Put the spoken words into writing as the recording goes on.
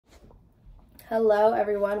Hello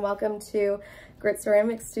everyone, welcome to Grit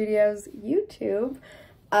Ceramic Studios YouTube.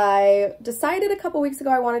 I decided a couple weeks ago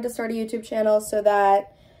I wanted to start a YouTube channel so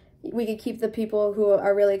that we could keep the people who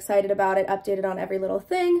are really excited about it updated on every little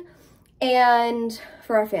thing, and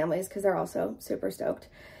for our families because they're also super stoked.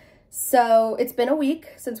 So it's been a week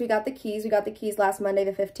since we got the keys. We got the keys last Monday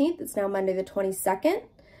the 15th. It's now Monday the 22nd.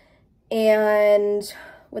 And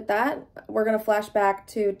with that, we're gonna flash back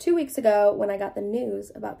to 2 weeks ago when I got the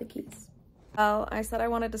news about the keys. Well, I said I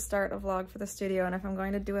wanted to start a vlog for the studio, and if I'm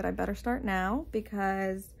going to do it, I better start now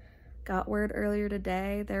because got word earlier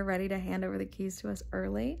today they're ready to hand over the keys to us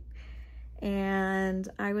early. And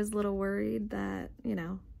I was a little worried that, you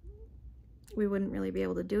know, we wouldn't really be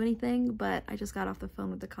able to do anything, but I just got off the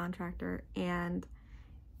phone with the contractor and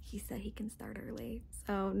he said he can start early.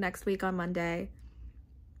 So next week on Monday,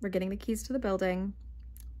 we're getting the keys to the building.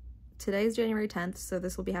 Today's January 10th, so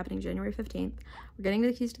this will be happening January 15th. We're getting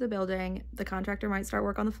the keys to the building. The contractor might start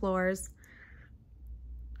work on the floors.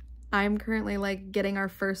 I'm currently like getting our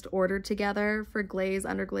first order together for glaze,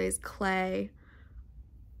 underglaze, clay,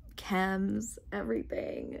 chems,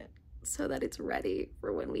 everything, so that it's ready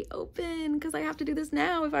for when we open, because I have to do this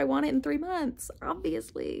now if I want it in 3 months,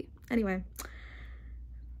 obviously. Anyway,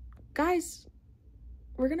 guys,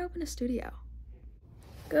 we're gonna open a studio.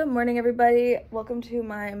 Good morning, everybody. Welcome to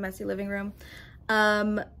my messy living room.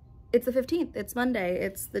 It's the 15th, it's Monday.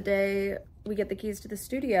 It's the day we get the keys to the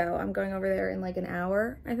studio. I'm going over there in like an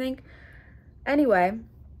hour, I think. Anyway,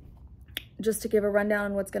 just to give a rundown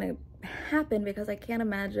on what's gonna happen, because I can't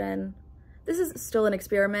imagine, this is still an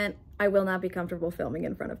experiment. I will not be comfortable filming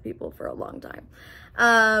in front of people for a long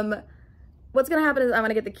time. What's gonna happen is I'm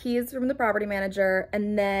gonna get the keys from the property manager,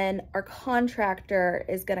 and then our contractor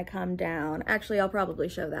is gonna come down. Actually, I'll probably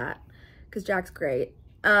show that because Jack's great.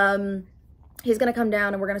 He's gonna come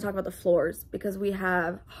down and we're gonna talk about the floors, because we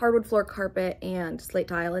have hardwood floor, carpet, and slate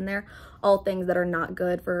tile in there, all things that are not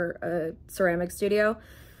good for a ceramic studio.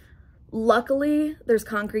 Luckily, there's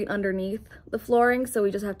concrete underneath the flooring, so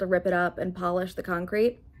we just have to rip it up and polish the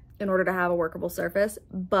concrete in order to have a workable surface,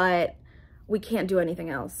 but we can't do anything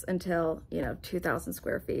else until, you know, 2,000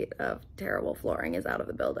 square feet of terrible flooring is out of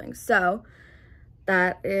the building. So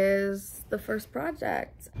that is the first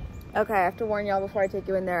project. Okay, I have to warn y'all before I take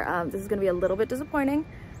you in there, this is gonna be a little bit disappointing.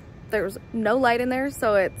 There's no light in there,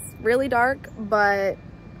 so it's really dark, but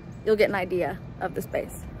you'll get an idea of the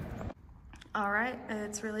space. All right,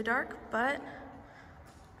 it's really dark, but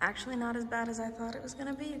actually not as bad as I thought it was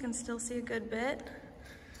gonna be. You can still see a good bit.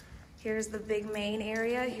 Here's the big main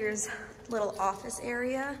area. Here's a little office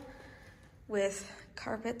area with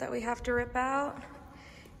carpet that we have to rip out.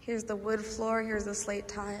 Here's the wood floor. Here's the slate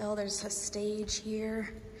tile. There's a stage here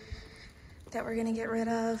that we're gonna get rid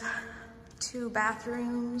of. 2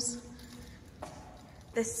 bathrooms.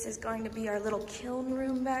 This is going to be our little kiln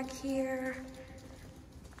room back here.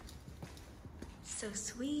 So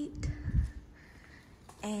sweet.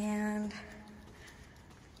 And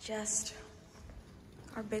just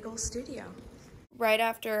our big old studio. Right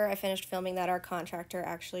after I finished filming that, our contractor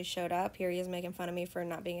actually showed up. Here he is making fun of me for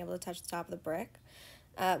not being able to touch the top of the brick.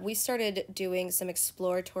 We started doing some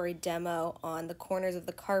exploratory demo on the corners of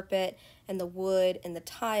the carpet and the wood and the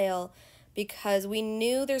tile, because we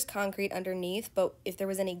knew there's concrete underneath, but if there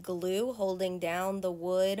was any glue holding down the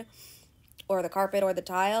wood or the carpet or the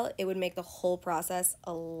tile, it would make the whole process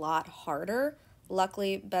a lot harder.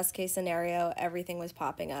 Luckily, best case scenario, everything was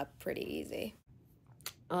popping up pretty easy.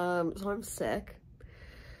 So I'm sick,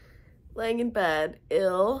 laying in bed,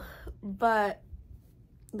 ill, but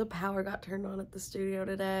the power got turned on at the studio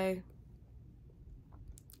today.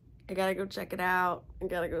 I gotta go check it out. I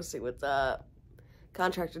gotta go see what's up.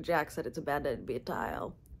 Contractor Jack said it's a bad day to be a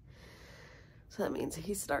tile. So that means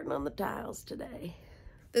he's starting on the tiles today.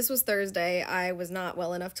 This was Thursday. I was not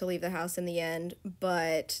well enough to leave the house in the end,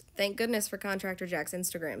 but thank goodness for Contractor Jack's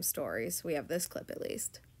Instagram stories. We have this clip at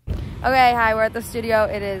least. Okay, hi, we're at the studio.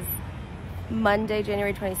 It is Monday,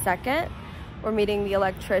 January 22nd. We're meeting the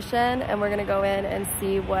electrician, and we're gonna go in and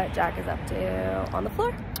see what Jack is up to on the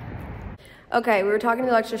floor. Okay, we were talking to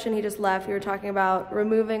the electrician, he just left. We were talking about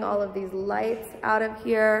removing all of these lights out of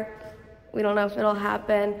here. We don't know if it'll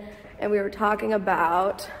happen. And we were talking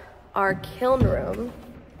about our kiln room.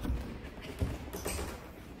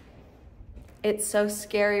 It's so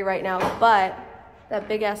scary right now, but that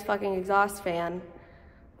big ass fucking exhaust fan,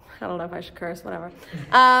 I don't know if I should curse, whatever.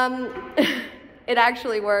 It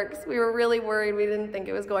actually works. We were really worried. We didn't think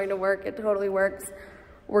it was going to work. It totally works.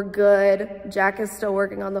 We're good. Jack is still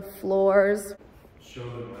working on the floors. Show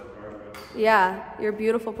them my progress. Yeah, your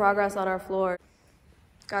beautiful progress on our floor.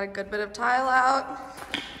 Got a good bit of tile out.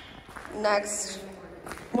 Next,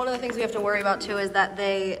 One of the things we have to worry about too is that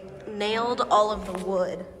they nailed all of the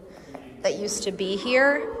wood that used to be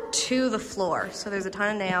here to the floor. So there's a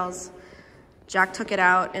ton of nails. Jack took it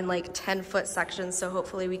out in like 10-foot sections, so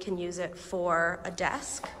hopefully we can use it for a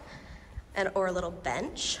desk or a little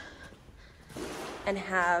bench and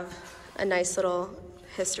have a nice little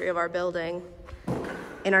history of our building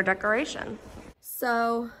in our decoration.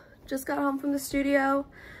 So just got home from the studio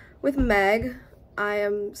with Meg. I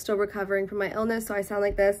am still recovering from my illness, so I sound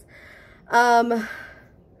like this.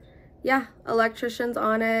 Yeah, electrician's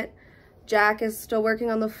on it. Jack is still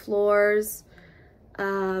working on the floors.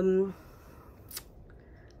 The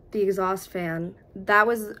exhaust fan, that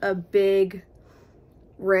was a big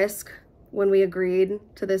risk when we agreed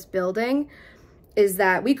to this building, is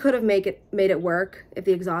that we could have made it work if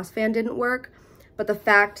the exhaust fan didn't work, but the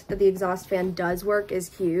fact that the exhaust fan does work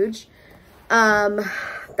is huge.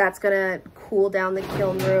 That's gonna cool down the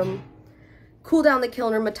kiln room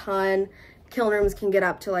a ton. Kiln rooms can get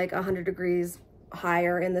up to like 100 degrees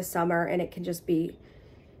higher in the summer, and it can just be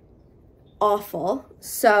awful.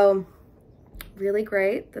 So really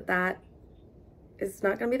great that is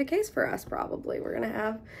not gonna be the case for us. Probably we're gonna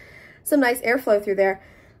have some nice airflow through there.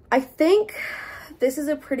 I think this is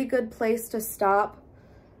a pretty good place to stop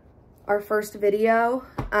our first video.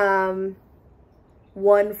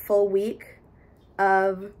 1 full week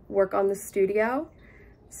of work on the studio.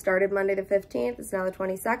 Started Monday the 15th, it's now the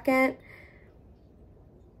 22nd.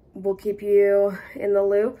 We'll keep you in the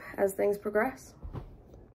loop as things progress.